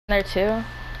there too.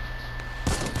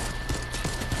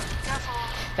 Careful.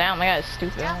 Damn, my guy is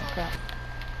stupid. Oh, crap.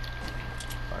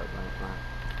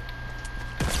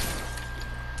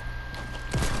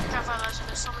 Careful, Elijah.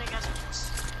 There's so many guys with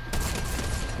us.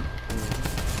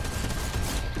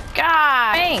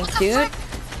 God dang, dude. Frick?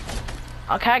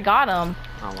 Okay, I got him.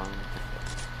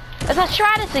 It's that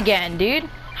Stratus again, dude.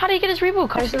 How do you get his reboot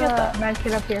card? There's a med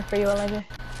kit up here for you, Elijah. Alright,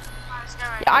 let's go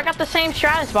right Yeah, I here. got the same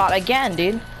Stratus bot again,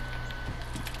 dude.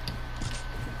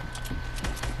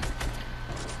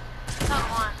 That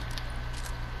one.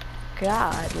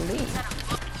 Godly.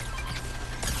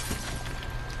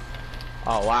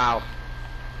 Oh wow.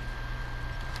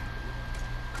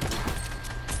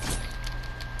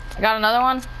 I got another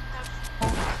one.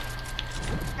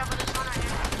 Careful, there's one right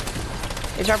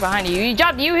here. He's right behind you. You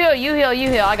jump, you heal, you heal, you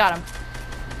heal. I got him.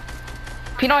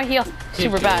 Pinot heal.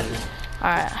 Super bad.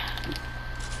 Alright.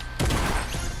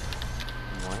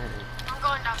 I'm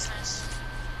going downstairs.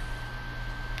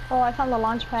 Oh, I found the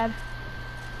launch pad.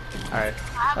 Alright.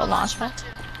 I have The a launch launch pad too.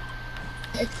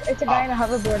 It's a guy in a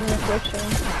hoverboard in the switch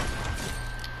room.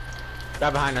 Guy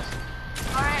behind us.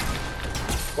 Alright.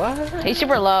 What? He's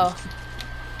super low.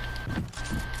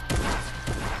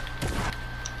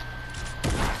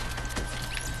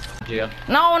 Yeah.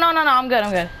 No, no, no, no. I'm good.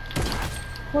 I'm good.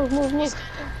 Move, move, move.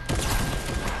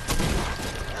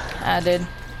 Ah, dude.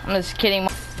 I'm just kidding.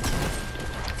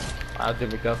 There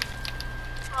we go.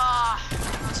 Ah,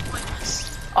 that was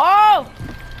pointless. Oh!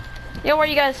 Yo, where are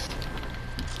you guys?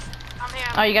 I'm here.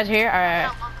 Oh, you guys are here? Alright.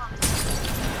 No, I'm coming.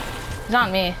 He's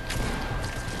on me.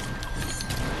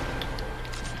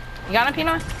 You got him,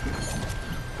 Pinot?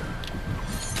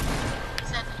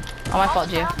 Dead. Oh, my fault,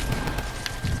 Gio.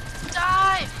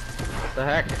 Die! What the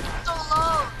heck? So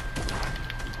low.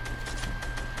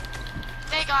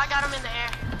 There you go, I got him in the air.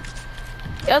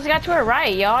 Yo, this guy to our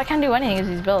right, yo. I can't do anything with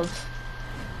these builds.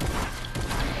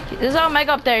 There's a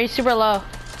Omega up there. He's super low.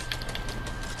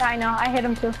 I know, I hit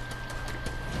him too.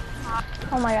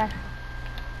 Oh my god.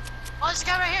 Oh, there's a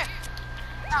guy right here.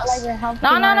 House. Elijah, help.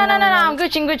 No, me, no, no, no, no, no. Elijah. I'm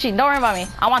Gucci, Gucci. Don't worry about me.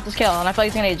 I want this kill, and I feel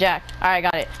like he's gonna get jacked. Alright,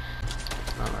 got it.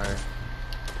 Alright.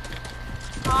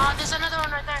 There's another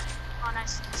one right there. Oh,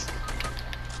 nice.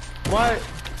 What?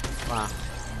 Wow.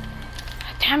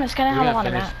 Damn, this guy doesn't We have a gotta lot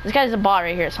of finish. map. This guy's a bot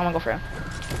right here, so I'm gonna go for him.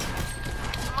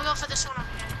 I'm gonna go for this one over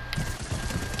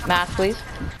here. Math, please.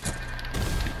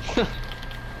 Yeet.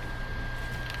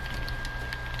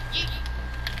 Yeet.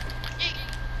 Yeet.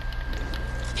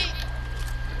 Yeet.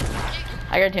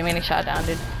 I got too many shot down,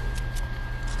 dude.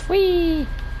 Whee!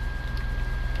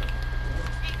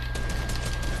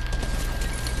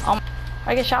 Where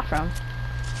I get shot from?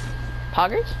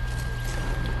 Poggers?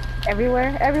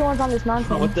 Everywhere. Everyone's on this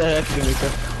mountain. What the heck,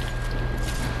 Jamaica?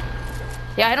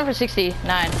 Yeah, I hit him for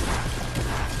 69.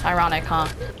 Ironic, huh?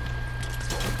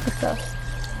 What's up?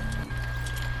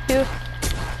 Dude.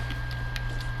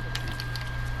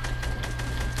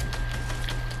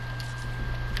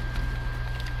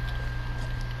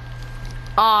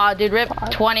 Aw, dude, rip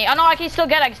 20. Oh no, I can still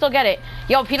get it. I can still get it.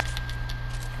 Yo, Peanut.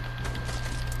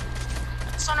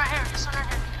 This one right here. This one right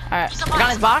here. Alright, He's a I got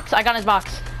his box. I got his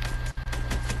box.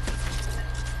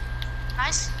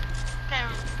 Nice. Okay.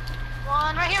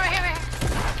 One right here, right here, right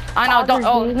here. I know. Don't.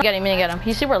 Oh, Poggers, dude. get him. Get him.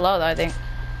 He's super low though, I think.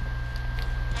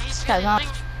 Yeah, he's Guy's really not-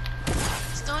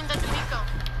 he's doing the D'Amico.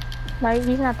 No,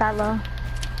 he's not that low.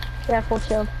 Yeah, full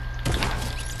shield.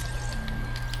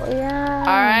 Oh, yeah.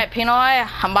 Alright, Pinoy,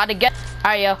 I'm about to get.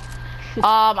 Alright, yo.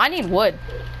 I need wood.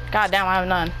 God damn, I have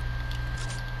none.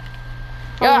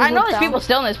 Yo, Oh, I know wood there's people down.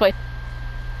 still in this place.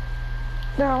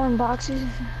 They're all in boxes.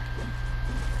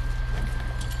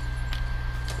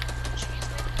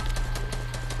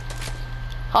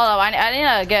 Hold up, I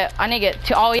need to get. I need to get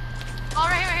two. Oh, yeah. Oh,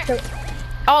 right here, right here.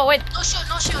 Oh, wait. No shield,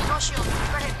 no shield, no shield.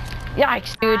 Right here.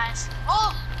 Yikes, dude. Nice.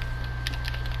 Oh!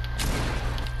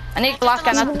 I need to lock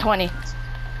down that 20.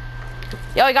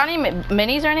 Yo, you got any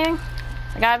minis or anything?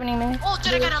 I got any minis? Oh,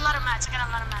 dude, I got a lot of mats. I got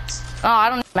a lot of mats. Oh, I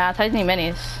don't need mats. I just need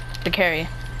minis to carry. I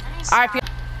need Alright, stuff.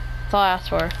 that's all I asked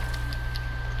for.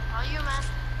 Oh, you, man.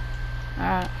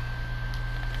 Alright.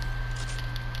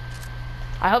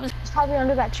 I hope. He's probably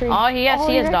under that tree. Oh, he has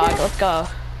you're his right dog. there. Let's go.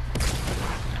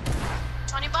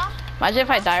 20 bomb? Imagine if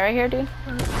I die right here, dude.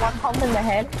 One pump in the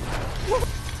head.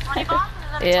 20 bomb?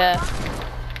 Is that a Yeah. 20 bomb?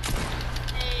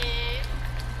 Hey.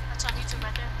 That's on YouTube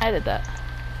right there. I did that.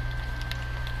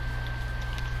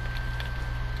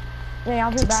 Yeah,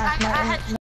 I'll be back. I had